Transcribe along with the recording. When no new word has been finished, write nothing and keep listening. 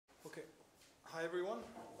Hi everyone.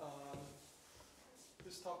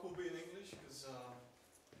 This talk will be in English because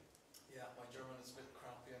yeah, my German is a bit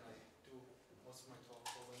crappy and I do most of my talk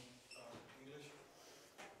all in English.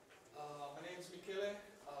 My name is Michele.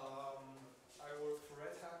 I work for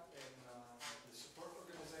RHEL in the support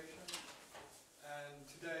organization, and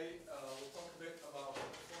today we'll talk a bit about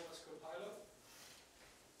Performance Copilot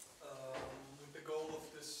with the goal of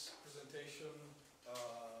this presentation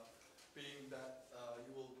being that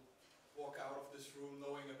you will walk out of this room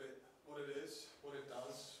knowing a bit what it is, what it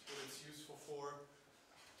does, what it's useful for,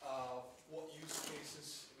 what use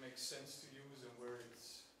cases it makes sense to use and where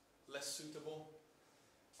it's less suitable.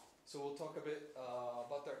 So we'll talk a bit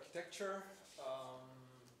about the architecture,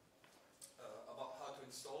 about how to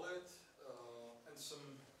install it, and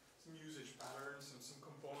some usage patterns and some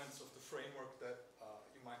components of the framework that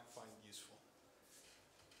you might find useful.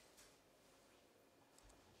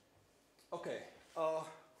 Okay.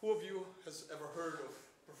 Who of you has ever heard of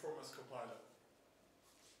Performance Copilot?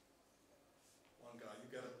 One guy. You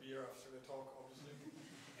get a beer after the talk, obviously.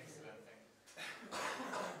 Excellent thing.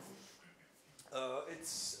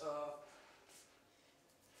 It's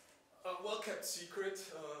a well-kept secret.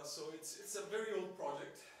 So it's a very old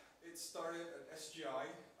project. It started at SGI,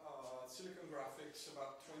 Silicon Graphics,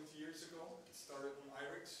 about 20 years ago. It started on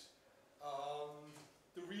IRIX.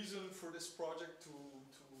 The reason for this project to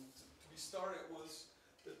be started was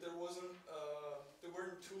that there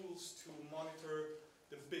weren't tools to monitor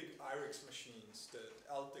the big IRIX machines, the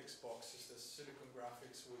Altix boxes that Silicon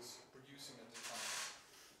Graphics was producing at the time.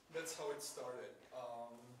 That's how it started.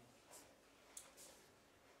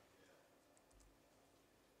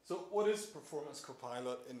 So what is Performance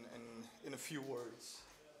Copilot in a few words?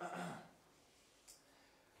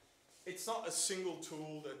 It's not a single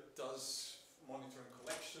tool that does monitoring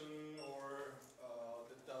collection or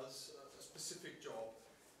that does a specific job.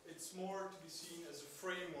 It's more to be seen as a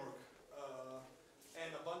framework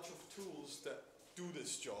and a bunch of tools that do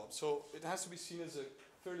this job. So it has to be seen as a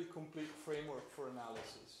fairly complete framework for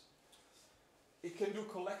analysis. It can do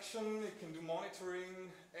collection, it can do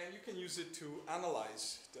monitoring, and you can use it to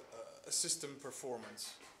analyze a system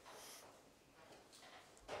performance.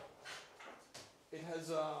 It has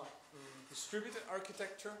a distributed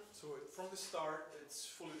architecture, so from the start it's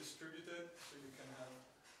fully distributed, so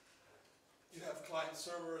you have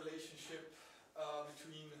client-server relationship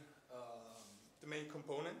between the main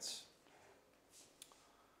components.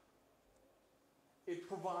 It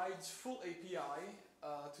provides full API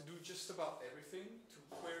to do just about everything,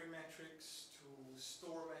 to query metrics, to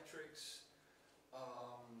store metrics.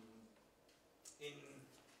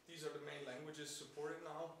 These are the main languages supported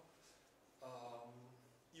now.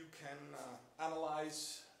 You can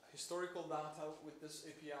analyze historical data with this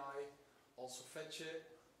API, also fetch it.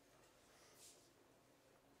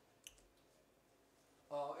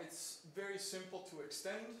 It's very simple to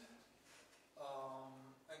extend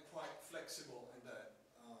and quite flexible in that.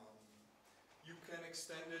 You can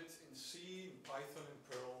extend it in C, in Python, and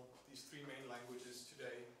Perl. These three main languages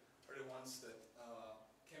today are the ones that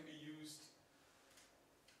can be used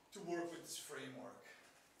to work with this framework.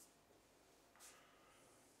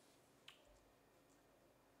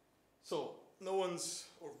 So, no one's,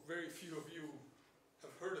 or very few of you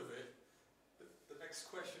have heard of it. The next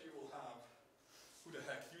question you will have, who the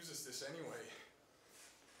heck uses this anyway?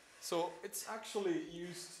 So it's actually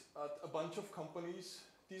used at a bunch of companies.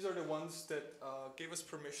 These are the ones that gave us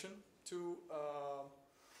permission to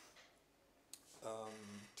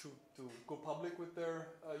go public with their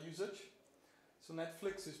usage. So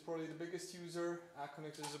Netflix is probably the biggest user.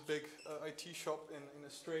 Acronix is a big IT shop in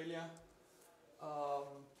Australia.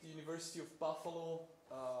 The University of Buffalo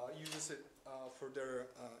uses it for their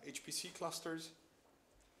HPC clusters.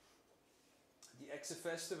 The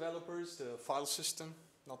XFS developers, the file system,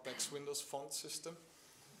 not the X Windows font system,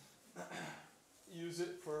 use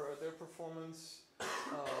it for their performance.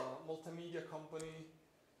 Multimedia company,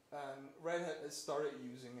 and RHEL has started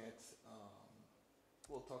using it.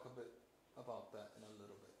 We'll talk a bit about that in a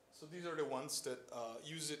little bit. So these are the ones that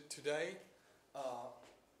use it today.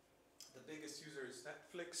 The biggest user is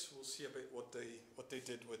Netflix. We'll see a bit what they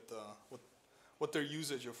did with what their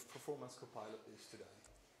usage of Performance Copilot is today.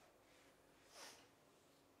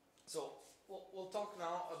 So we'll talk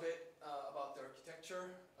now a bit about the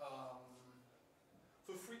architecture.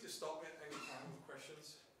 Feel free to stop me at any time with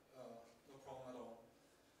questions. No problem at all.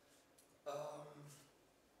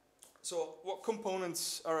 So what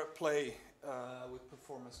components are at play with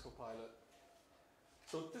Performance Copilot?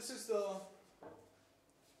 So this is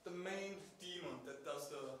the main daemon that does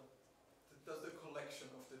the collection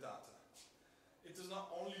of the data. It does not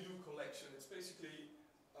only do collection. It's basically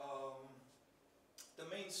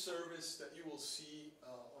service that you will see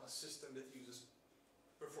on a system that uses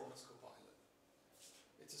Performance Copilot.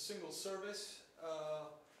 It's a single service,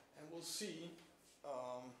 and we'll see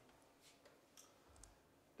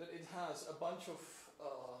that it has a bunch of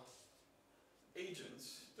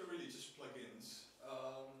agents. They're really just plugins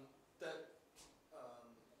that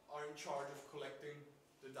are in charge of collecting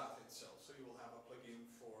the data itself. So you will have a plugin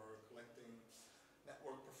for collecting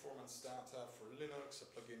network performance data for Linux, a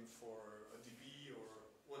plugin for a DB or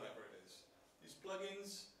whatever it is. These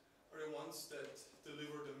plugins are the ones that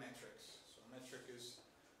deliver the metrics. So a metric is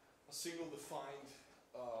a single defined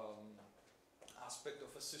aspect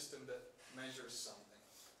of a system that measures something.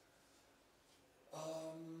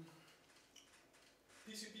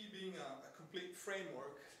 PCP being a complete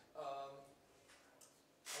framework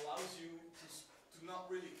allows you to not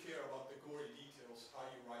really care about the gory details, how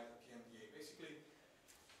you write a PMDA. Basically,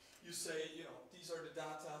 you say, you know, these are the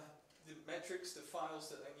data, the metrics, the files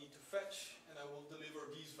that I need to fetch, and I will deliver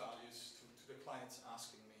these values to the clients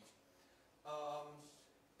asking me.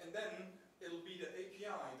 And then it'll be the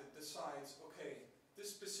API that decides, okay, this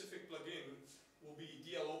specific plugin will be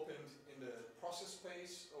DL opened in the process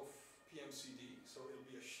space of PMCD, so it'll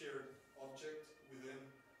be a shared object within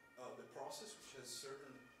the process, which has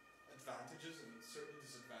certain advantages and certain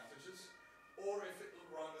disadvantages. Or if it will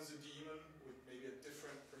run as a daemon with maybe a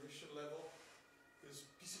different permission level, because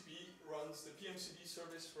PCP runs, the PMCD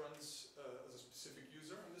service runs as a specific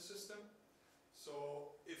user in the system.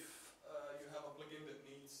 So if you have a plugin that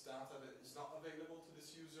needs data that is not available to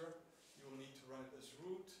this user, you will need to run it as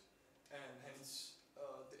root, and hence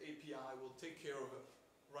the API will take care of it,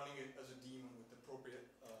 running it as a daemon with appropriate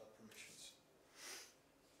permissions.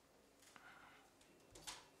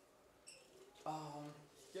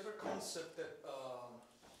 The other concept that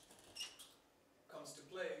comes to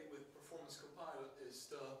play with Performance Copilot is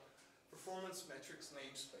the performance metrics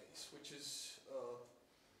namespace, which is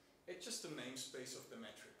it's just a namespace of the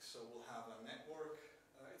metrics. So we'll have a network.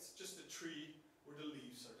 It's just a tree where the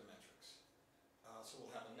leaves are the metrics. So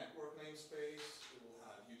we'll have a network namespace. We will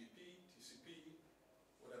have UDP, TCP,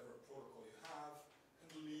 whatever protocol you have,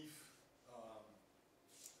 and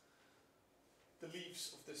the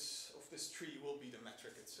leaves of this tree will be the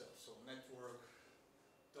metric itself. So network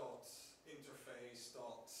dot interface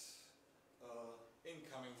dot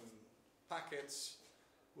incoming packets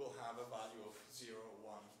will have a value of 0,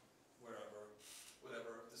 1,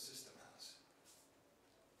 whatever the system has.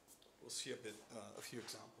 We'll see a few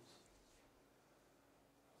examples.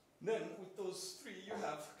 Then with those three you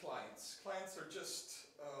have clients. Clients are just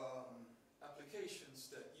applications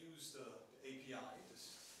that use the API,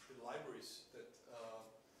 the libraries that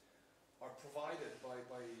are provided by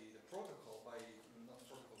the protocol, by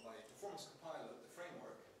Performance Copilot, the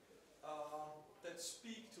framework, that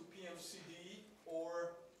speak to PMCD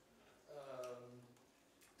or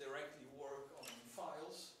directly work on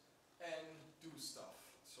files and do stuff.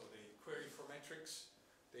 So they query for metrics,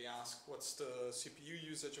 they ask what's the CPU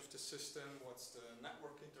usage of the system, what's the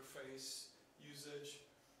network interface usage,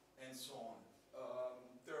 and so on.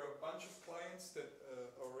 There are a bunch of clients that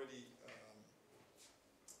already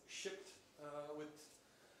shipped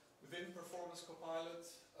within Performance Copilot.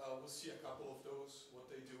 We'll see a couple of those, what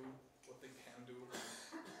they do, what they can do.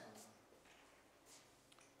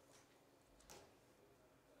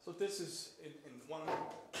 So this is in one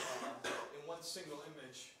single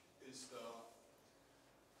image is the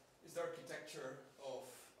architecture of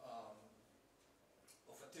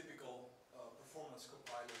a typical Performance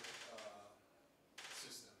Copilot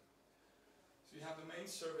system. So you have the main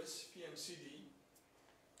service, PMCD,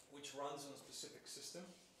 which runs on a specific system.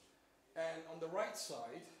 And on the right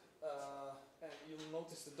side, and you'll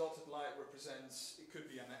notice the dotted line represents, it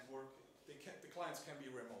could be a network. The clients can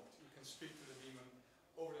be remote. You can speak to the daemon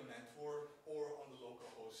over the network or on the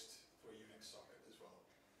local host for a Unix socket as well.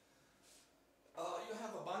 You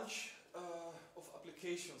have a bunch of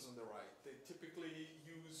applications on the right. They typically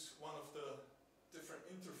use one of the different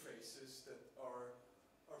interfaces that are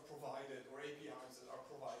provided, or APIs that are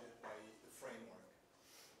provided by the framework.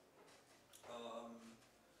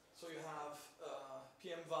 So you have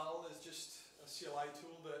PMVal is just a CLI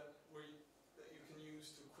tool that you can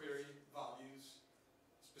use to query values,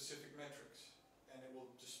 specific metrics, and it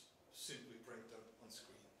will just simply print them on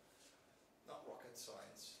screen. Not rocket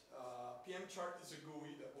science. PMChart is a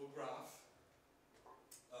GUI that will graph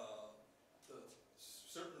the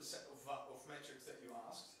certain set of metrics that you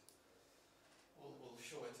asked. We'll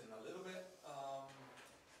show it in a little bit.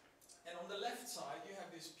 And on the left side, you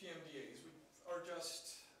have these PMDAs, which are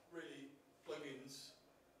just really plugins.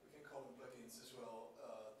 We can call them plugins as well,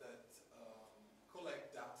 that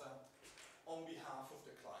collect data on behalf of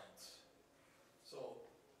the client.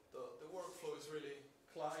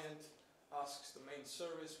 client asks the main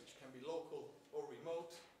service, which can be local or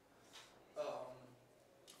remote,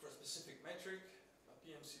 for a specific metric. A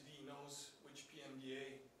PMCD knows which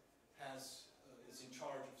PMDA is in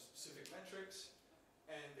charge of specific metrics,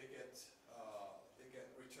 and they get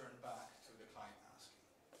returned back to the client asking.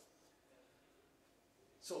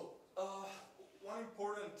 So one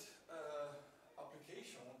important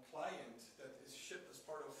application, one client that is shipped as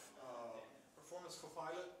part of Performance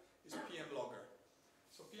Copilot is PM Logger.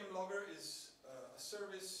 So PM Logger is a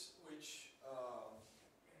service which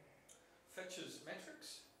fetches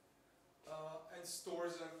metrics and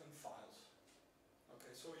stores them in files.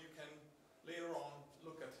 Okay, so you can later on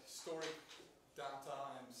look at historic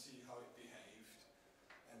data and see how it behaved,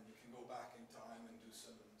 and you can go back in time and do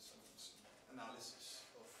some analysis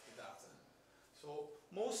of the data. So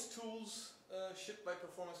most tools shipped by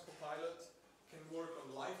Performance Copilot can work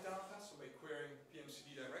on live data, so by querying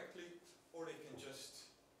PMCD directly, or they can just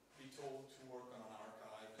be told to work on an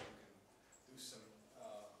archive, and you can do some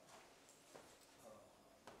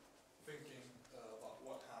thinking about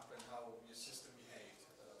what happened, how your system behaved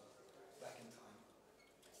back in time.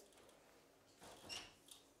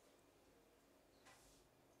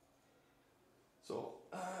 So,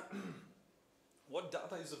 what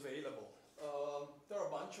data is available? There are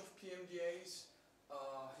a bunch of PMDAs.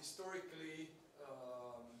 Historically,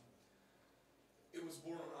 it was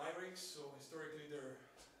born on IRIX, so historically there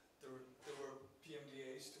were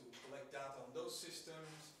PMDAs to collect data on those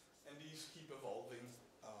systems, and these keep evolving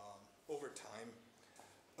over time.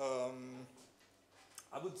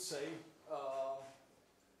 I would say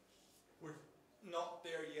we're not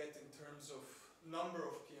there yet in terms of number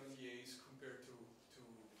of PMDAs compared to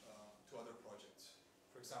other projects.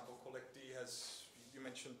 For example, CollectD has, you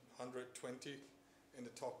mentioned 120 in the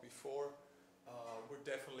talk before. We're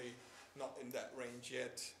definitely not in that range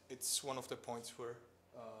yet. It's one of the points we're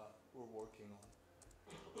working on.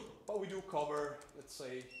 But we do cover, let's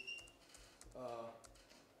say,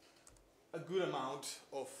 a good amount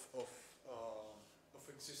of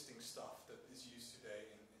existing stuff that is used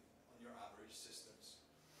today on your average systems.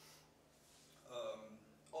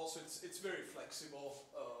 Also, it's very flexible.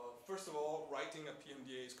 First of all, writing a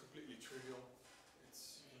PMDA is completely trivial. You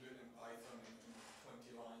can do it in Python in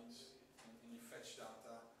 20 lines, and you fetch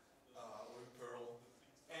data, or in Perl.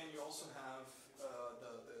 And you also have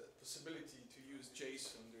the possibility to use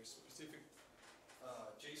JSON. There's specific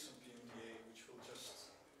JSON PMDA which will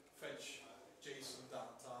just fetch JSON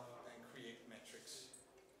data and create metrics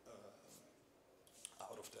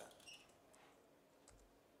out of that.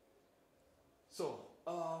 So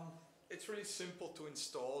it's really simple to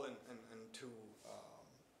install and to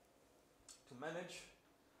manage.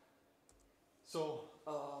 So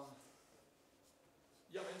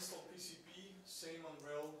yeah, install PCP, same on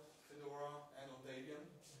RHEL, Fedora, and on Debian.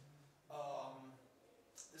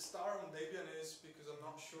 The star on Debian is because I'm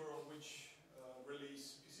not sure on which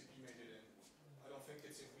release PCP made it in. I don't think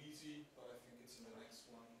it's in Wheezy, but I think it's in the next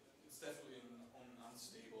one. It's definitely on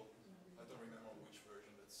Unstable. I don't remember which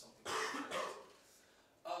version, that's something like that.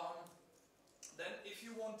 Then if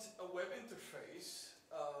you want a web interface,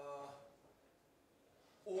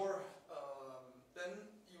 then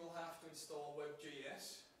you will have to install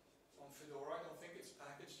WebJS on Fedora. I don't think it's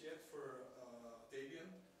packaged yet for Debian.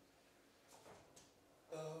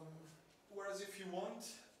 Whereas if you want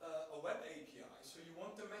a web API, so you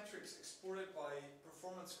want the metrics exported by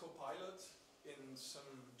Performance Copilot in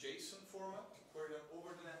some JSON format, to query them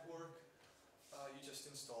over the network, you just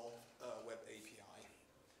install a web API.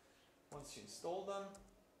 Once you install them,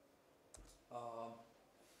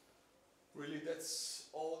 really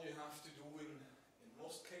that's all you have to do in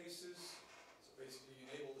most cases. So basically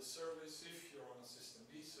you enable the service if you're on a system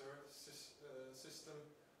B system,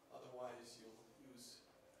 otherwise you'll use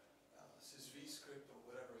sysv script or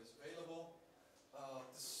whatever is available.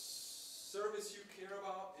 The service you care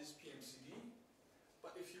about is PMCD,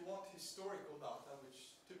 but if you want historical data,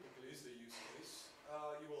 which typically is the use case,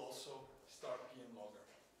 you will also start PM Logger.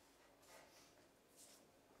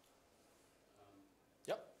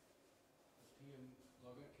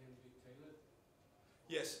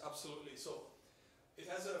 Yes, absolutely. So it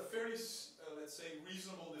has a fairly, let's say,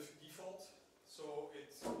 reasonable default. So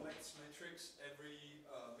it collects metrics every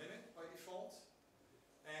minute by default,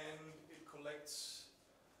 and it collects,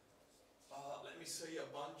 let me say, a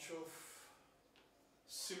bunch of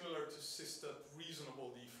similar to Systat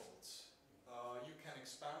reasonable defaults. You can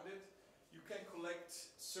expand it. You can collect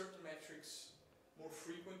certain metrics more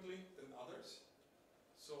frequently than others.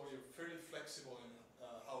 So you're fairly flexible in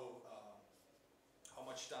how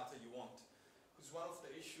much data you want. Because one of the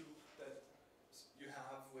issues that you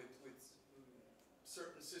have with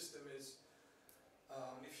certain system is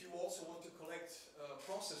if you also want to collect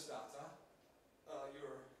process data,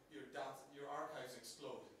 your archives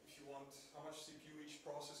explode. If you want how much CPU each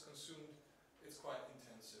process consumed, it's quite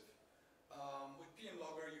intensive. With PM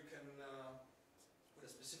Logger, you can, with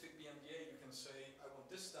a specific PMDA, you can say, I want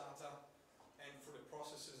this data, and for the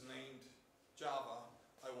processes named Java,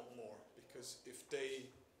 I want more, because if they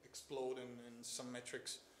explode in some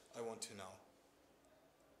metrics, I want to know.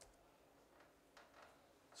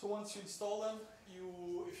 So once you install them,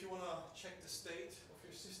 if you want to check the state of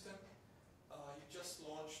your system, you just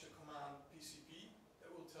launch the command PCP. That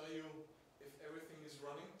will tell you if everything is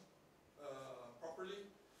running properly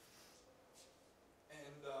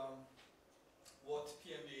and what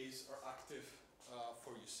PMDAs are active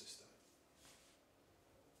for your system.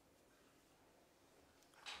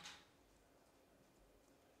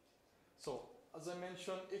 So, as I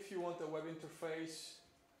mentioned, if you want a web interface,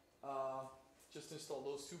 just install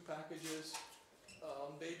those two packages.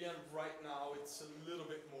 Debian right now it's a little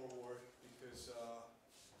bit more work because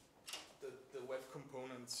the web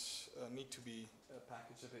components need to be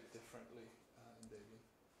packaged a bit differently in Debian.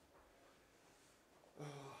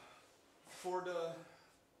 For the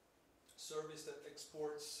service that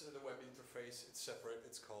exports the web interface, it's separate.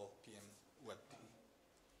 It's called PM WebD.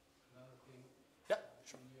 Another thing. Yeah,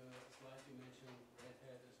 sure. In your slide you mentioned Red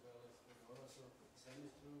Hat as well as Fedora, so same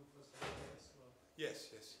is true for SLES?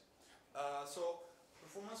 Yes, yes. So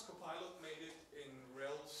Performance Copilot made it in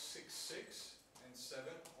RHEL 6.6 and 7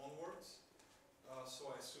 onwards. So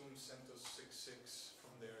I assume Centos 6.6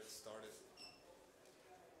 from there it started.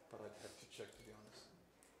 But I'd have to check, to be honest.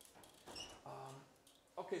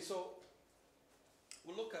 Okay, so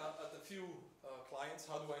we'll look at a few clients.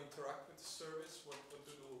 How do I interact with the service? What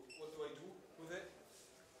do I do with it?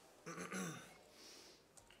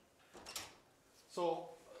 So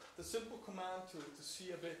the simple command to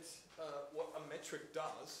see a bit what a metric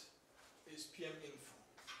does is pminfo.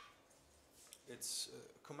 It's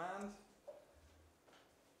a command.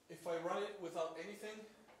 If I run it without anything,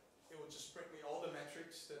 it will just print me all the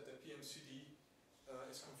metrics that the PMCD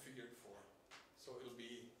is configured for. So it'll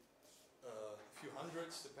be a few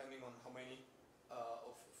hundreds, depending on how many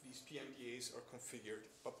of these PMDAs are configured.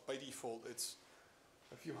 But by default, it's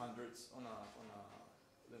a few hundreds on a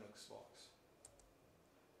Linux box.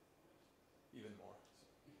 Even more.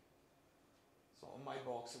 So on my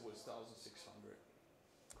box it was 1,600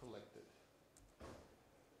 collected.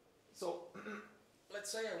 So let's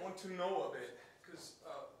say I want to know a bit, because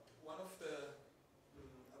one of the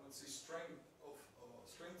I would say strengths of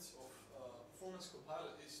Performance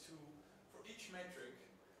Copilot is to, for each metric,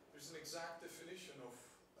 there's an exact definition of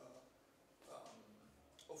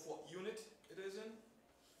what unit it is in.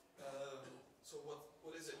 So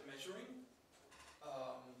what is it measuring?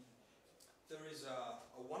 There is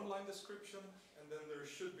a one-line description, and then there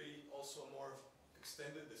should be also a more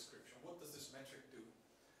extended description. What does this metric do?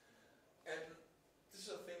 And this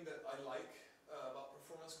is a thing that I like about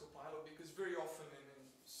Performance Copilot, because very often in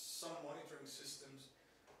some monitoring systems,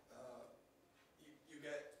 you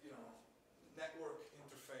get, network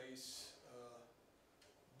interface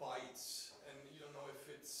bytes, and you don't know if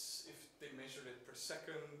they measured it per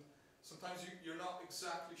second. Sometimes you're not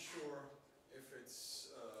exactly sure if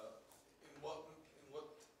it's in what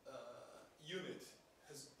unit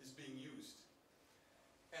is being used.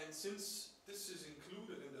 And since this is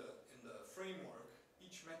included in the framework,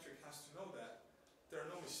 each metric has to know that there are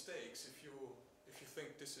no mistakes if you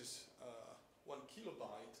think this is 1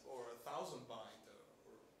 kilobyte or 1,000 byte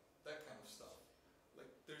or that kind of stuff.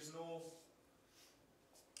 Like there's no,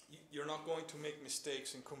 you're not going to make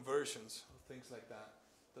mistakes in conversions or things like that.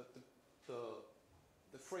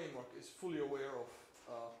 The framework is fully aware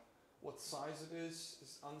of what size it is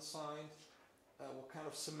unsigned, what kind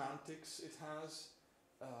of semantics it has,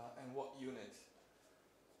 and what unit.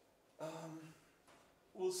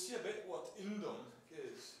 We'll see a bit what indom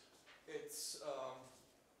is. It's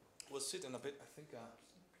we'll see it in a bit. I think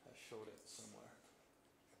I showed it somewhere.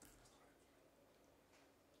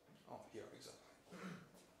 Oh, here, exactly.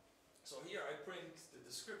 So here I print the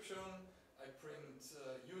description, I print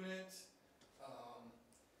unit,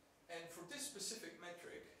 and for this specific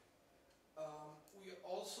metric, we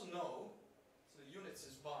also know, so the units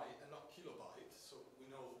is byte and not kilobyte, so we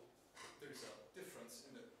know there's a difference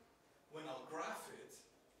in it. When I'll graph it,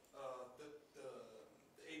 the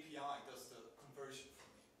API does the conversion for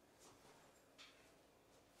me.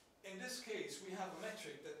 In this case, we have a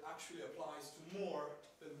metric that actually applies to more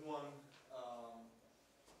than one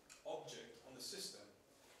object on the system.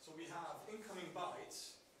 So we have incoming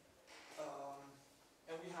bytes,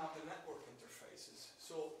 and we have the network interfaces.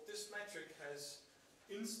 So this metric has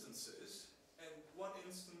instances, and one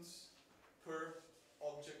instance per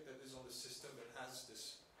object that is on the system that has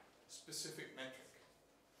this specific metric.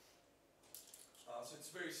 So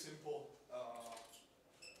it's a very simple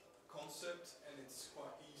concept, and it's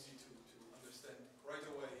quite easy to understand right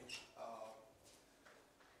away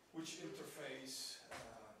which interface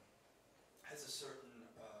has a certain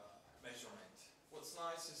measurement. What's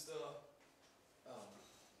nice is the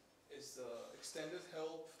extended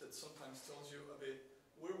help that sometimes tells you a bit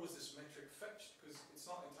where was this metric fetched, because it's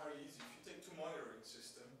not entirely easy. If you take two monitoring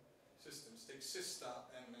systems, take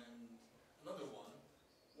Systat and then another one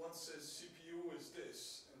says CPU is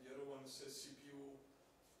this, and the other one says CPU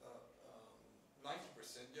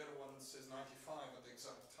 90%, the other one says 95 at the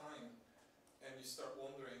exact time, and you start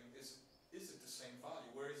wondering, is it the same value?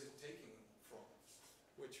 Where is it taking from?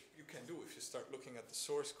 Which you can do if you start looking at the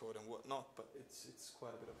source code and whatnot, but it's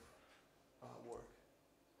quite a bit of work.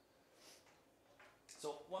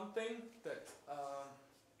 So one thing that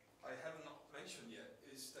I have not mentioned yet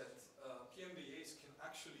is that PMDAs can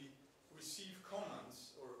actually receive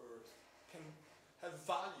commands or can have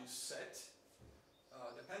values set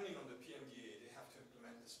depending on the PMDA. They have to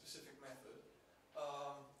implement a specific method,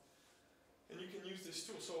 and you can use this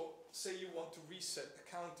tool. So say you want to reset a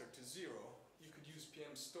counter to 0, you could use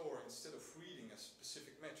PM store. Instead of reading a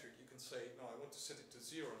specific metric, you can say, no, I want to set it to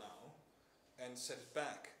 0 now, and set it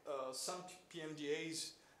back. Some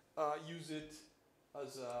PMDAs use it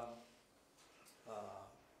as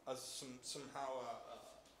somehow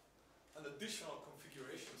an additional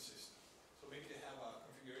configuration system. So maybe they have a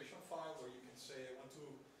configuration file where you can say, I want to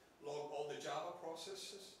log all the Java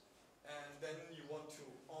processes, and then you want to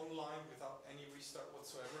online without any restart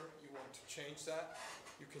whatsoever, you want to change that.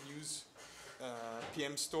 You can use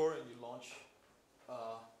PM store, and you launch a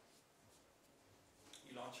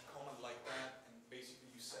command like that, and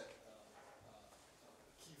basically you set a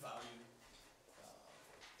key value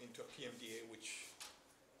into a PMDA which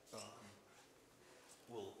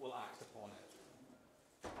will act upon it.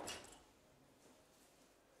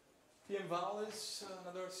 PMVal is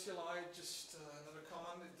another CLI, just another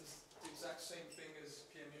command. It does the exact same thing as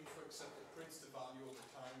PMInfo, except it prints the value over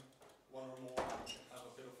time, one or more, and you can have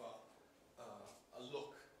a bit of a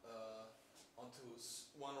look onto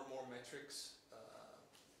one or more metrics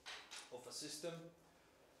of a system.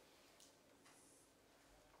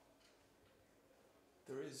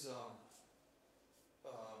 There is a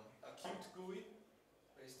Qt GUI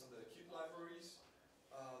based on the Qt libraries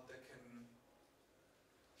that can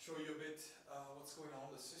show you a bit what's going on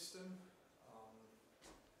in the system.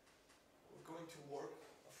 We're going to work.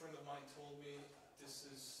 A friend of mine told me this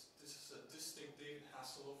is a distinct David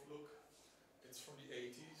Hasselhoff look. It's from the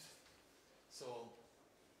 80s, so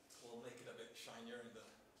we'll make it a bit shinier in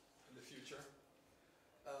the future.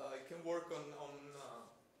 It can work on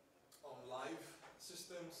live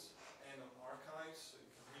systems and on archives, so you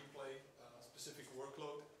can replay a specific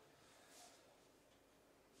workload.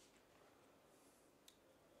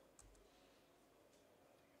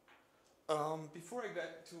 Before I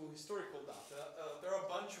get to historical data, there are a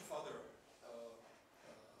bunch of other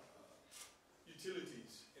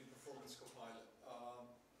utilities in Performance Copilot.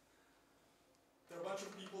 There are a bunch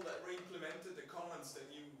of people that re-implemented the commands that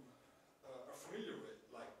you are familiar with,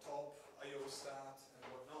 like top, IOStat, and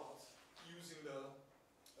whatnot, using the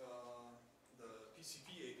PCP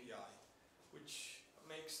API, which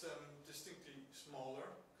makes them distinctly smaller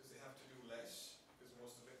because they have to do less, because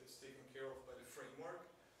most of it is taken care of by the framework.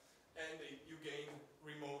 And you gain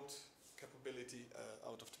remote capability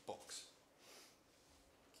out of the box.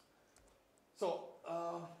 So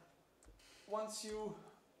once you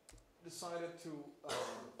decided to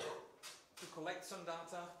collect some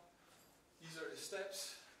data, these are the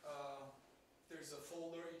steps. There's a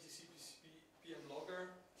folder, etc PCP PM logger,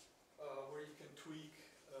 where you can tweak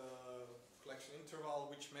collection interval,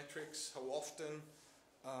 which metrics, how often,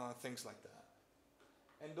 things like that.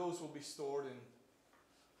 And those will be stored in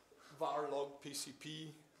var log PCP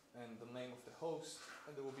and the name of the host,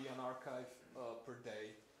 and there will be an archive per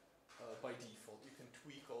day by default. You can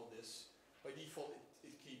tweak all this. By default,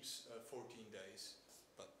 it keeps 14 days,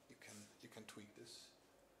 but you can tweak this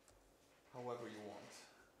however you want.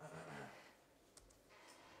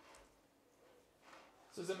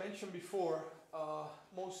 So as I mentioned before,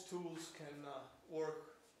 most tools can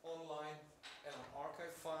work online and an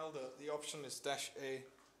archive file. The option is -A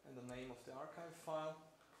and the name of the archive file.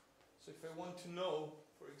 So if I want to know,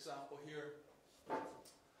 for example here,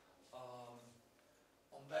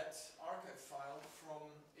 on that archive file from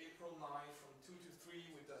April 9 from 2 to 3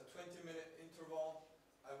 with a 20-minute interval,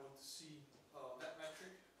 I want to see that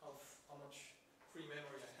metric of how much free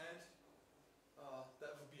memory I had. That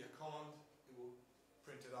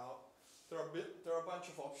there are a bunch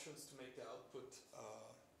of options to make the output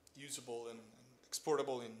usable and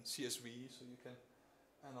exportable in CSV, so you can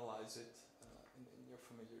analyze it in your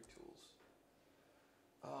familiar tools.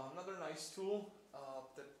 Another nice tool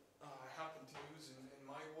that I happen to use in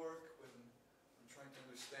my work when I'm trying to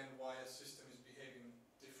understand why a system is behaving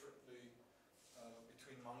differently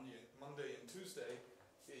between Monday and Tuesday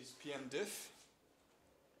is PMDiff,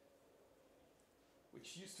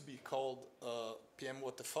 which used to be called PM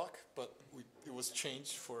what the fuck, but it was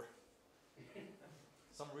changed for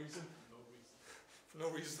some reason. No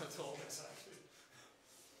reason at all, exactly.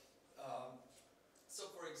 So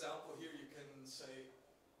for example, here you can say,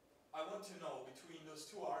 I want to know between those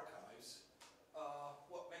two archives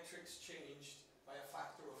what metrics changed by a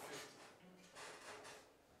factor of 50.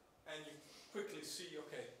 And you quickly see,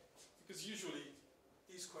 okay, because usually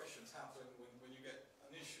these questions happen when you get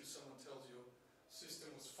an issue, someone tells you,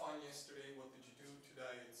 system was fine yesterday, what did you do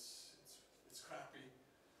today, it's crappy.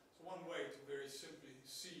 So one way to very simply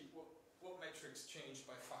see what metrics changed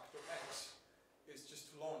by factor X is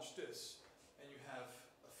just to launch this, and you have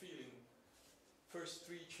a feeling. First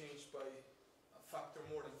three changed by a factor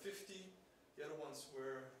more than 50, the other ones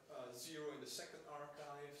were 0 in the second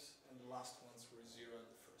archives, and the last ones were 0 in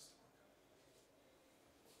the first archive.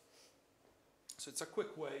 So it's a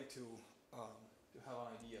quick way to have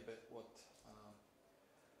an idea a bit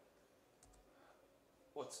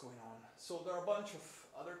what's going on. So there are a bunch of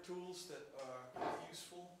other tools that are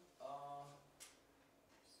useful.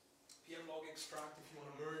 PM log extract if you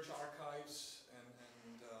want to merge archives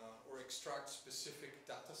or extract specific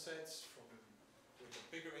data sets with a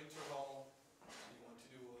bigger interval. You want to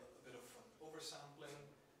do a bit of oversampling.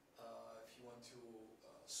 If you want to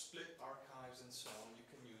split archives and so on, you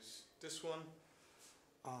can use this one.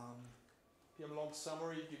 PM log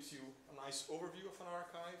summary gives you a nice overview of an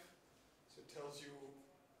archive. So it tells you,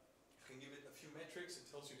 you can give it a few metrics.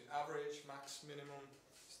 It tells you the average, max, minimum,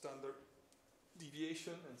 standard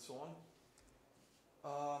deviation, and so on.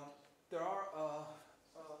 There are a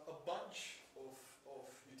bunch of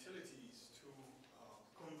utilities to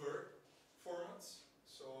convert formats.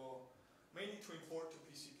 So mainly to import to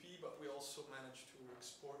PCP, but we also manage to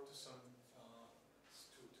export to some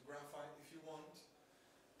to graphite if you want.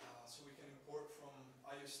 So we can import from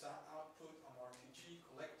IOStat output, RTG,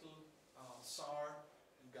 Collectl, SAR,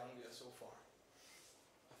 and Ganglia so far.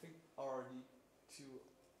 I think RD2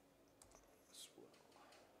 as well.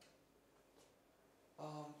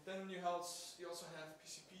 Then you also have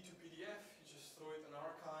PCP to PDF. You just throw it in an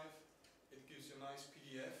archive. It gives you a nice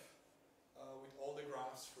PDF with all the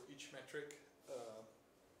graphs for each metric.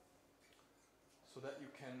 So that you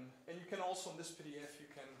can also in this PDF you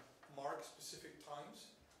can mark specific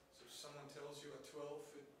times. So if someone tells you at 12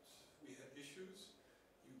 we had issues,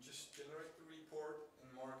 you just generate the report and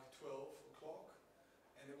mark 12 o'clock,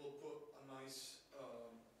 and it will put a nice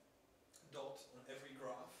dot on every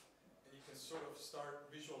graph. You can sort of start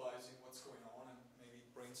visualizing what's going on and maybe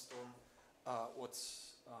brainstorm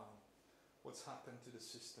what's happened to the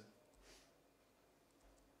system.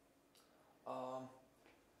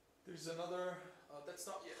 There's another, that's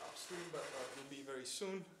not yet upstream, but will be very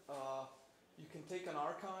soon. You can take an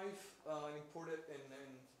archive and import it in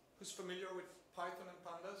who's familiar with Python and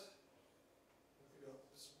pandas? I'll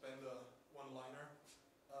spend a one-liner.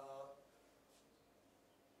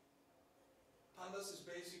 Pandas is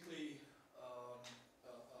basically a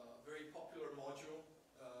very popular module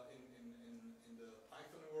in the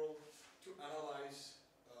Python world to analyze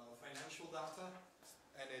financial data,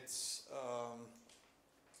 and it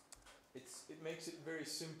makes it very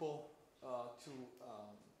simple to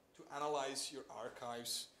analyze your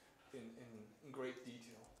archives in great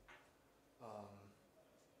detail.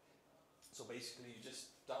 So basically, you just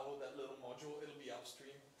download that little module; it'll be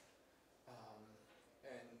upstream.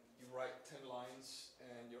 And you write 10 lines,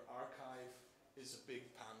 and your archive is a big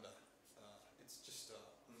panda. It's just a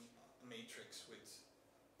matrix with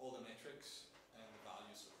all the metrics and the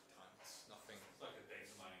values over time. It's nothing. It's like a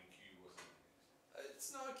data mining cube or something. It's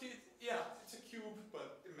not a cube. Yeah, it's a cube,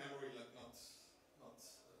 but in memory, like not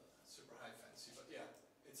super high fancy. But yeah,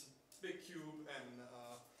 it's a big cube, and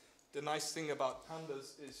the nice thing about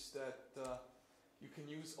pandas is that you can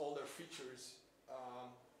use all their features.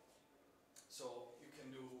 So you can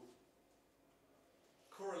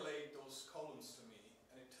correlate those columns to me,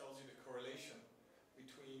 and it tells you the correlation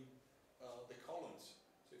between the columns.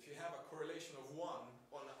 So if you have a correlation of 1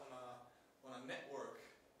 on a network,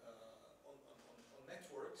 on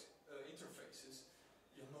networked interfaces,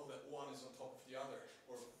 you'll know that one is on top of the other,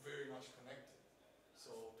 or very much connected.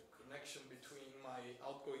 So the connection between my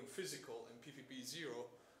outgoing physical and PPP0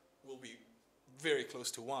 will be very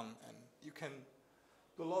close to 1, and you can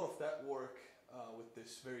do a lot of that work with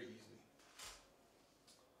this very easily.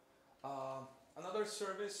 Another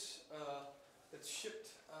service that's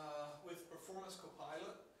shipped with Performance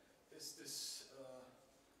Copilot is this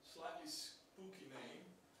slightly spooky name.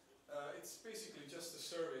 It's basically just a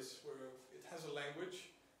service where it has a language.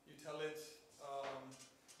 You tell it,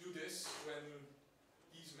 do this when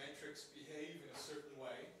these metrics behave in a certain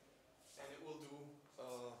way,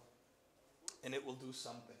 and it will do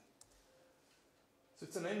something. So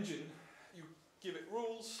it's an engine. You give it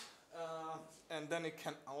rules, and then it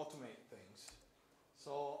can automate things.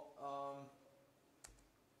 So,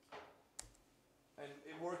 and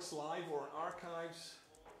it works live or in archives.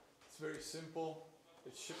 It's very simple.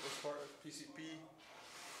 It's shipped as part of PCP.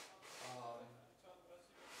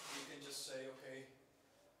 You can just say, okay,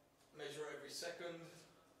 measure every second.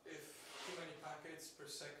 If too many packets per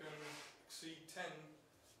second exceed 10,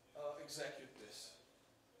 execute this.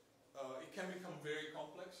 It can become very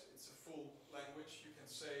complex. It's a full language. You can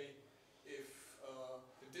say if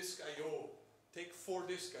the disk I/O, take 4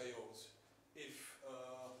 disk I/Os. If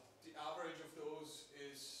the average of those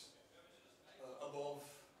is above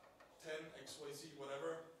 10, XYZ,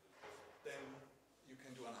 whatever, then you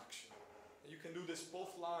can do an action. You can do this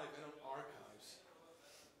both live and on archives.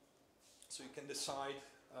 So you can decide,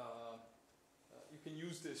 you can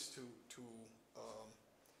use this to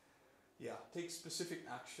take specific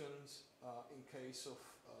actions in case of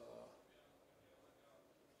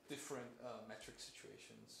different metric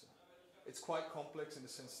situations. It's quite complex in the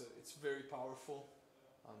sense that it's very powerful.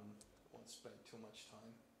 I won't spend too much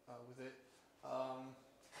time with it.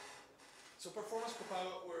 So Performance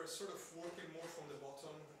Copilot, we're sort of working more from the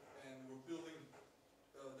bottom, and we're building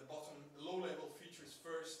the low-level features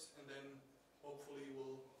first, and then hopefully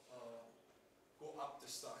we'll go up the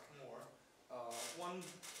stack more. One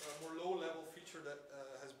more low-level feature that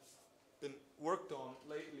has been worked on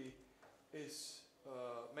lately is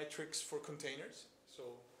metrics for containers.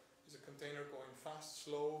 So is a container going fast,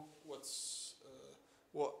 slow? What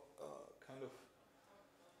kind of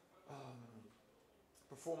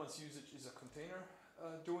performance usage is a container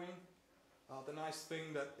doing? The nice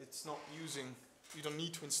thing that it's not using, you don't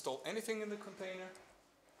need to install anything in the container.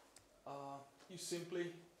 You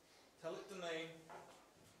simply tell it the name,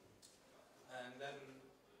 and then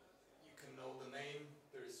you can know the name.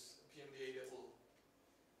 There's a PMDA that will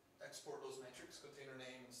export those metrics, container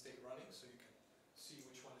name and state running, so you can see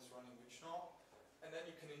which one is running, which not. And then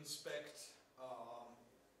you can inspect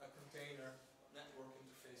a container, network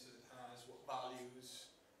interfaces it has, what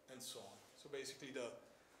values, and so on. So basically the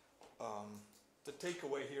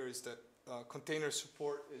takeaway here is that container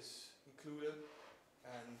support is included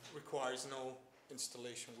and requires no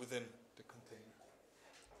installation within the container.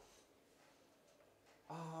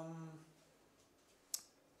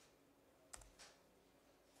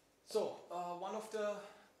 One of the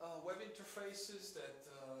web interfaces that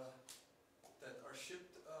are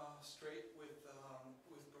shipped straight with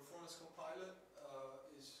Performance Copilot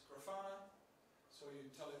is Grafana. So you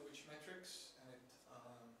tell it which metrics, and it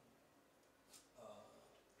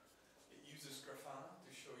uses Grafana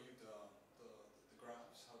to show you the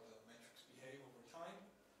graphs, how the metrics behave over time.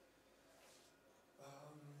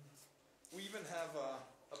 We even have a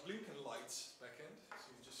blinking lights backend, so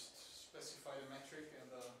you just specify the metric and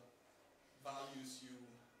the values you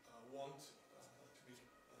want to be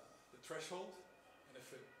the threshold, and if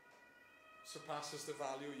it surpasses the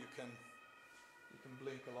value, you can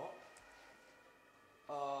blink a lot.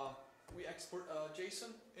 We export a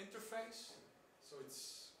JSON interface, so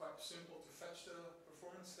it's quite simple to fetch the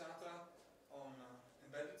performance data on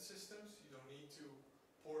embedded systems. You don't need to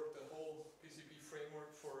port the whole PCP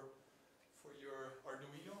framework for your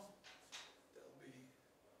Arduino. That'll be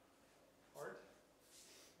hard.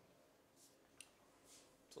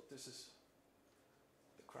 So this is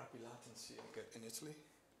the crappy latency I get in Italy.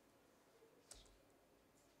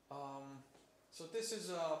 So this is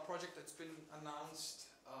a project that's been announced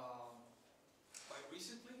quite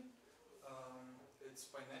recently. It's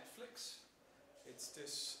by Netflix. It's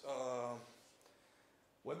this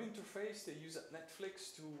web interface they use at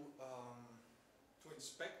Netflix to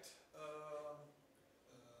inspect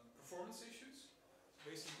performance issues.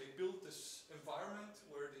 Basically, they build this environment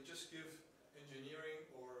where they just give engineering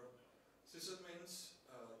or sysadmins,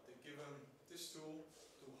 they give them this tool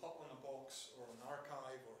to hop on a box or an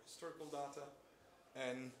archive or historical data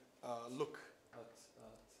and look at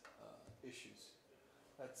issues.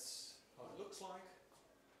 That's how it looks like.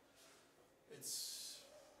 It's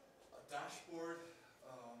a dashboard,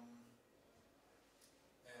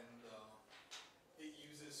 and it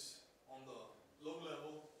uses, on the low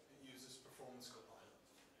level, it uses Performance Copilot.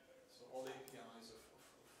 So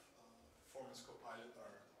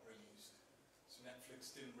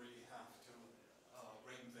Linux didn't really have to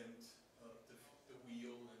reinvent the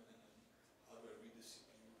wheel and how do I read the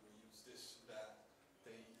CPU, do I use this or that.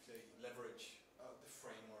 They leverage the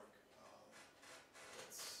framework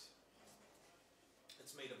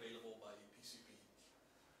that's made available by PCP.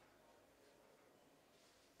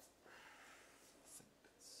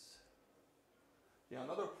 Yeah,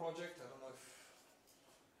 another project, I don't know if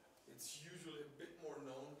it's usually a bit more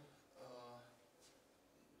known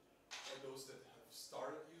by those that have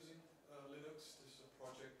started using Linux. This is a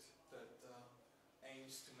project that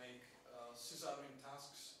aims to make sysadmin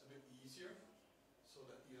tasks a bit easier so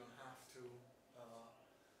that you don't have to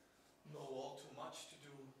know all too much to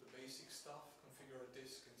do the basic stuff, configure a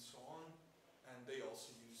disk and so on. And they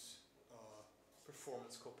also use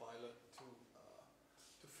Performance Copilot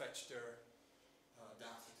to fetch their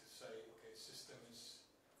data to say, okay, system is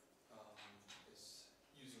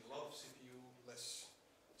using a lot of CPU, less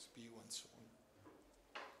CPU, and so on.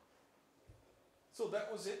 So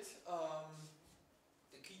that was it.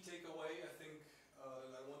 The key takeaway, I think,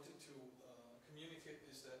 that I wanted to communicate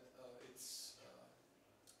is that it's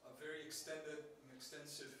a very extended and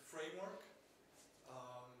extensive framework.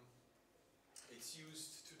 It's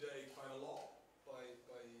used today quite a lot by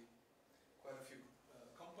quite a few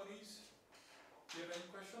companies. Do you have any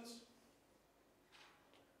questions?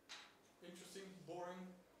 Interesting? Boring?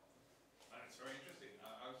 It's very interesting.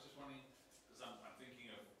 I was just wondering, because I'm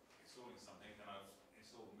thinking of installing something, and I've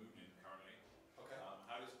installed Moonin currently. Okay.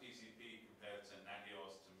 How does PCP compare to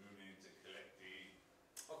Nagios, to Moonin, to Collecti?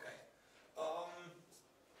 Okay.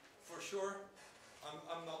 For sure,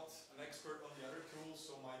 I'm not an expert on the other tools,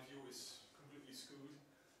 so my view is completely skewed.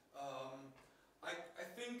 I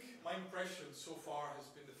think my impression so far has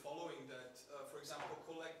been the following, that for example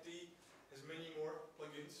Collecti has many more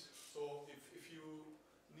plugins, so if you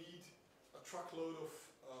need a truckload of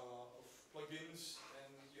plugins and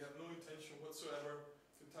you have no intention whatsoever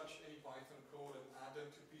to touch any Python code and add them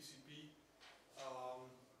to PCP,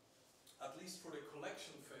 at least for the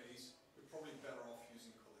collection phase, you're probably better off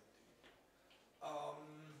using Collecti.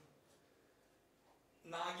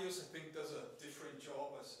 Nagios, I think, does a different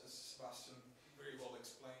job, as Sebastian very well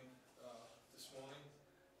explained this morning.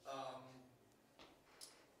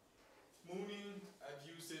 Moonin, I've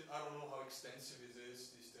used it. I don't know how extensive it is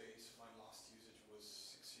these days. My last usage was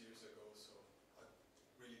 6 years ago, so I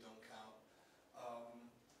really don't count.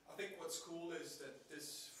 I think what's cool is that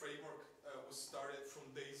this framework was started from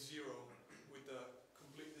day zero with a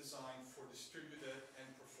complete design for distributed and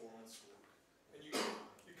performance work. And you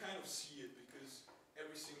kind of see it because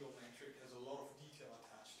every single metric has a lot of detail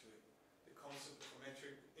attached to it. The concept of a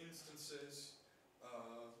metric, instances,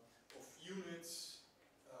 of units,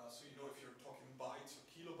 so you know if you're talking bytes or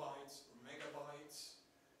kilobytes or megabytes,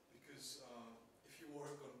 because if you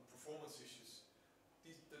work on performance issues,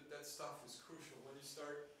 that stuff is crucial. When you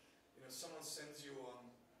start, someone sends you a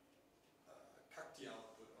CACTI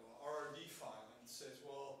output or RRD file and says,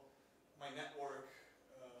 well, my network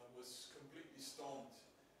was completely stoned,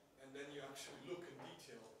 and then you actually look in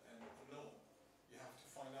detail and know. You have to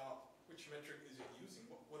find out which metric is it using,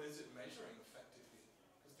 what is it measuring effectively,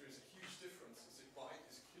 because there's a huge difference. Is it byte,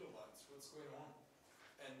 is it kilobytes, what's going on?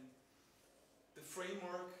 And the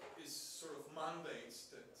framework is sort of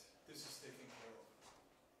mandates that this is taken care of.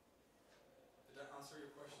 Did that answer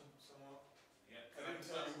your question somewhat? Yeah. I didn't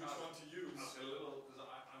tell you which one to use. A little, because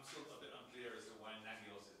I'm still a bit unclear as to why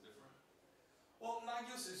Nagios is different. Well,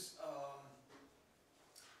 Nagios is, I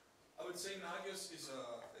would say Nagios is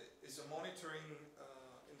a monitoring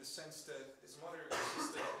in the sense that it's a monitoring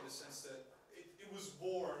system in the sense that it was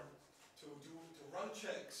born to run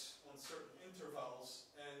checks on certain intervals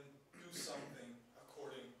and do something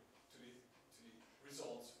according to the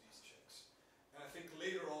results of these checks. And I think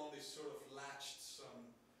later on they sort of latched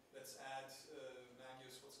some, let's add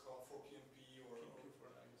Nagios, what's called for PNP or PNP for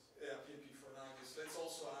Nagios. Yeah, PNP for Nagios. Let's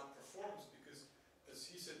also add performance because, as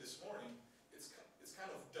he said this morning, it's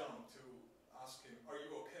kind of dumb to ask him, are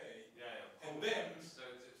you okay? Yeah. And then, so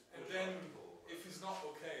if he's not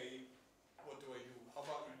okay, what do I do? How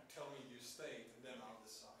about you tell me your state, and then I'll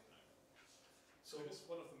decide. So it is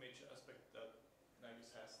one of the major aspects that Nagios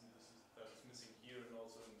has, and that is missing here, and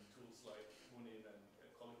also in tools like Moonin and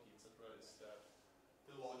Collecti, etc., is that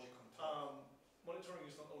The logic on top. monitoring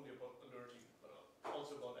is not only about alerting, but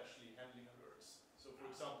also about actually handling alerts. So, for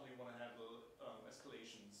example, you want to handle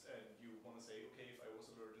escalations, and you want to say, okay, if I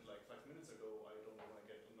was alerted like 5 minutes ago, I don't want to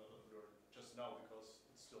get another alert just now because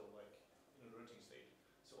it's still like in alerting state.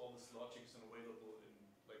 So all this logic is unavailable in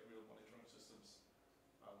like real monitoring systems,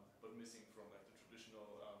 but missing from like the traditional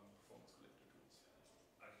performance collector tools.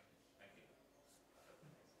 Okay, thank you.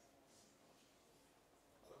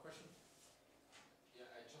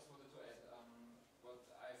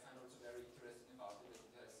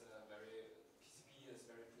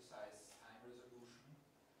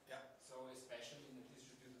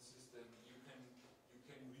 system, you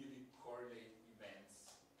can really correlate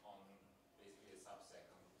events on basically a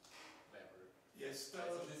sub-second level. Yes, So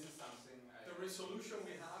this is something the resolution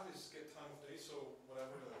we have is get time of day, so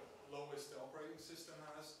whatever the lowest the operating system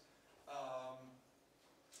has.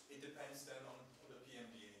 It depends then on the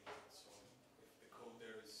PMDA. So if the code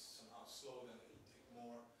there is somehow slow, then it will take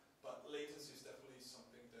more. But latency is definitely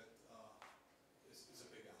something that is a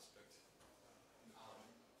big aspect.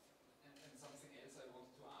 And something else I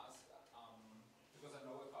wanted to ask, because I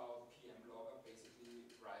know about PM logger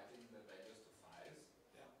basically writing the values to files.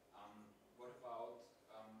 Yeah. What about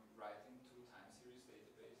writing to time series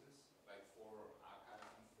databases, like for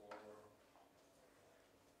archiving, for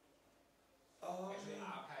actually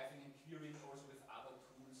archiving and querying also with other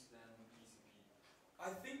tools than PCP?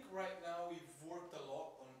 I think right now we've worked a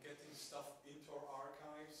lot on getting stuff into our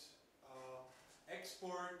archives.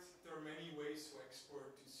 Export, there are many ways to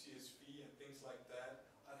export to CSV and things like that.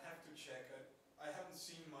 I'd have to check it. I haven't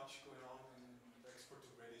seen much going on in export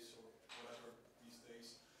to Redis or whatever these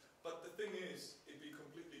days. But the thing is, it'd be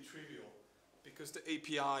completely trivial because the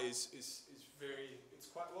API is very,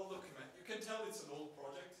 it's quite well documented. You can tell it's an old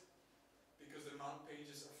project because the mount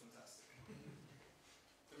pages are fantastic.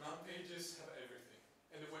 The mount pages have everything.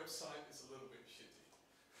 And the website is a little bit shitty.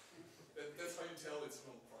 That's how you tell it's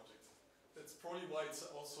an old project. That's probably why it's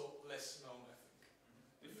also less known, I think.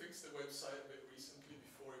 They fixed the website a bit recently.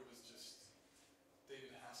 Before it was just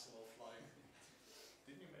David Hasselhoff like.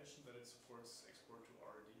 Didn't you mention that it supports export to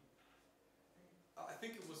RD? I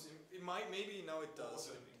think it was, maybe now it does.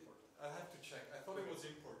 Was it import? I have to check. I thought it was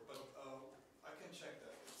import, but I can check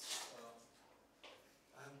that. It's,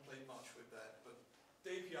 I haven't played much with that, but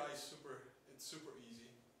the API is super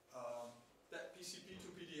easy. That PCP to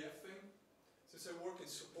PDF thing, since I work in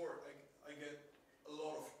support, I get a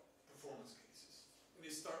lot of performance cases. And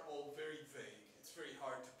they start all very vague. It's very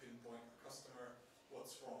hard to pinpoint a customer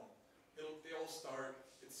what's wrong. They all start,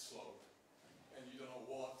 it's slow. And you don't know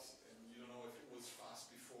what, and you don't know if it was fast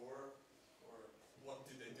before, or what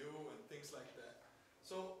did they do, and things like that.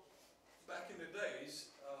 So, back in the days,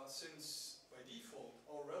 since by default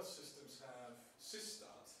all RHEL systems have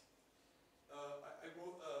sysstat, I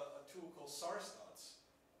wrote a tool called sarstats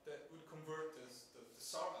that would convert the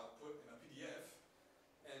SAR output in a PDF,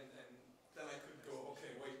 and then I could go,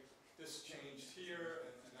 okay, wait, this changed here,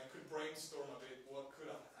 and I could brainstorm a bit what could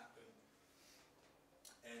have happened.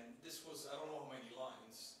 And this was, I don't know how many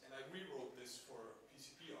lines, and I rewrote this for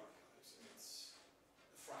PCP archives, and it's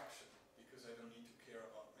a fraction, because I don't need to care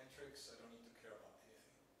about metrics, I don't need to care about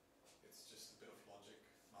anything. It's just a bit of logic,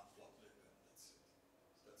 matplotlib, and that's it.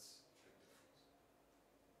 So that's a big difference.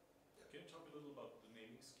 Yeah. Can you talk a little about the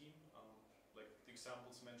naming scheme? Like the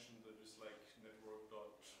examples mentioned that is like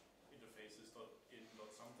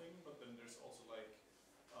network.interfaces.in.something, but then there's also like,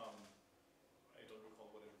 I don't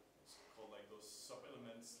recall what it's called, like those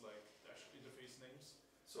sub-elements like dash interface names.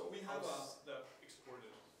 So we have How's that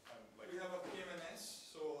exported? we have a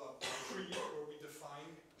PMNS, so a tree where we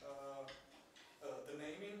define the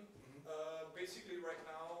naming. Basically, right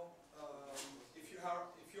now, if you are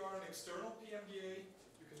an external PMDA,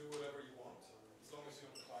 you can do whatever you want, as long as you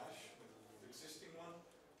don't clash with the existing one.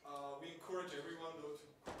 We encourage everyone though to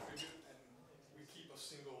contribute, and we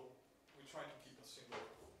try to keep a single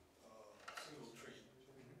tree.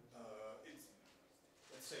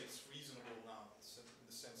 Let's say it's reasonable now, in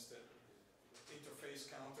the sense that interface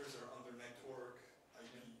counters are under network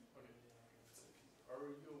IP. Okay. Are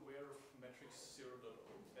you aware of metrics 2.0?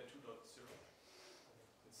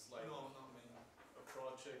 It's like No, not many. a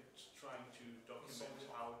project trying to document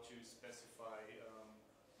how to specify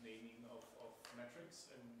naming of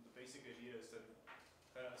metrics, and the basic idea is that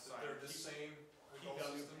They're the same with key all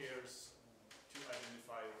value systems. pairs to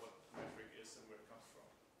identify what the metric is and where it comes from.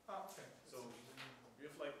 Okay. So you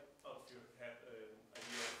have like out of your head an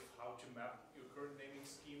idea of how to map your current naming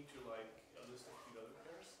scheme to like a list of key value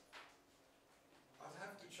pairs? I'd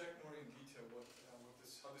have to check more in detail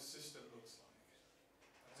how the system looks like.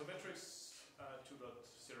 So metrics 2.0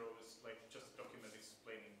 is like just a document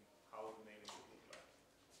explaining how the naming should look like.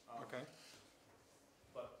 Okay.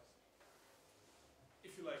 But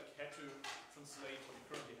if you like had to translate what you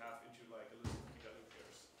currently have into like a list of key value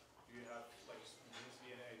pairs, do you have like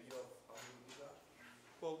spontaneously an idea of how you would do that?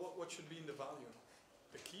 Well, what should be in the value?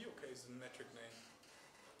 The key, okay, is the metric name.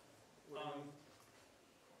 What do you mean?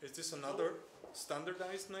 Is this another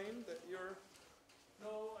standardized name that you're...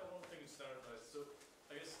 No, I don't think it's standardized. So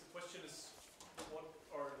I guess the question is, what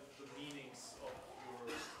are the meanings of your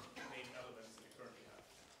name elements that you currently have?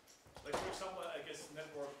 Like for example, I guess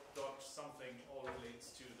network dot something all relates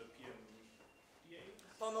to the PMDA.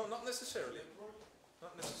 Oh no, not necessarily.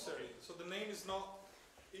 Not necessary. So the name is not,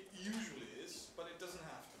 it usually is, but it doesn't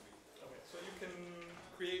have to be. Okay. So you can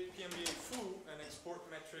create PMBA foo and export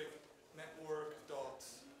metric network dot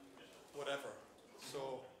whatever.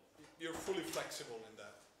 So you're fully flexible in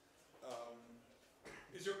that.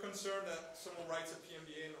 Is your concern that someone writes a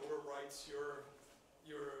PMBA and overwrites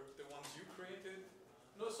the ones you created?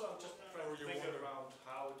 No, so I'm just trying Or to you think wonder- around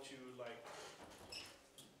how to like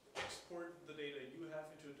export the data you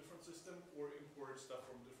have into a different system or import stuff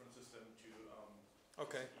from a different system to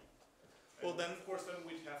Okay. and Well, then- of course then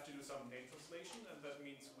we'd have to do some name translation, and that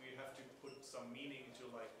means we have to put some meaning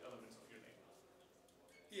into like elements of your name.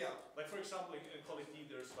 Yeah. Like for example, in Colleague D,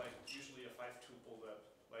 there's like usually a 5 tuple that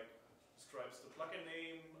like describes the plugin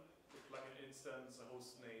name, the plugin instance, a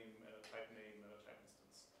host name, and a type name, and a type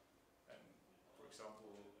instance. And for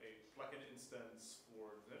example, a plugin instance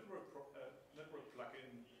for the network plugin,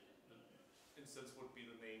 the instance would be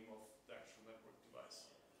the name of the actual network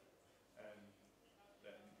device. And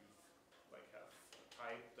then you like have a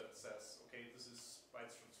type that says, okay, this is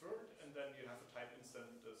bytes transferred, and then you have a type instant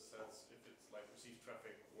that says if it's like received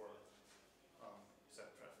traffic or sent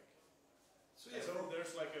traffic. So And yeah. so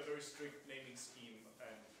there's like a very strict naming scheme,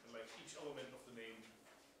 and like each element of the name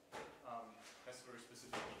has a very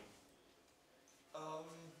specific meaning.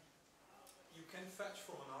 You can fetch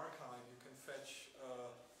from an archive. You can fetch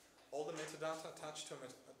all the metadata attached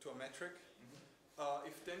to a metric.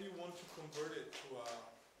 If then you want to convert it to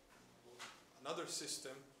another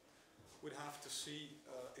system, we'd have to see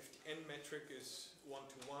if the end metric is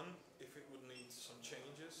 1-to-1, if it would need some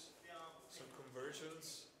changes, some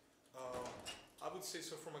conversions. I would say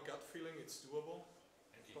so from a gut feeling it's doable.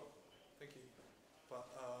 Thank you. Thank you. But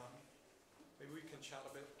maybe we can chat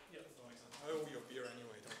a bit. Yeah, that makes sense. I owe you a beer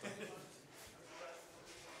anyway, don't I?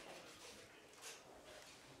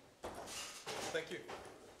 Thank you.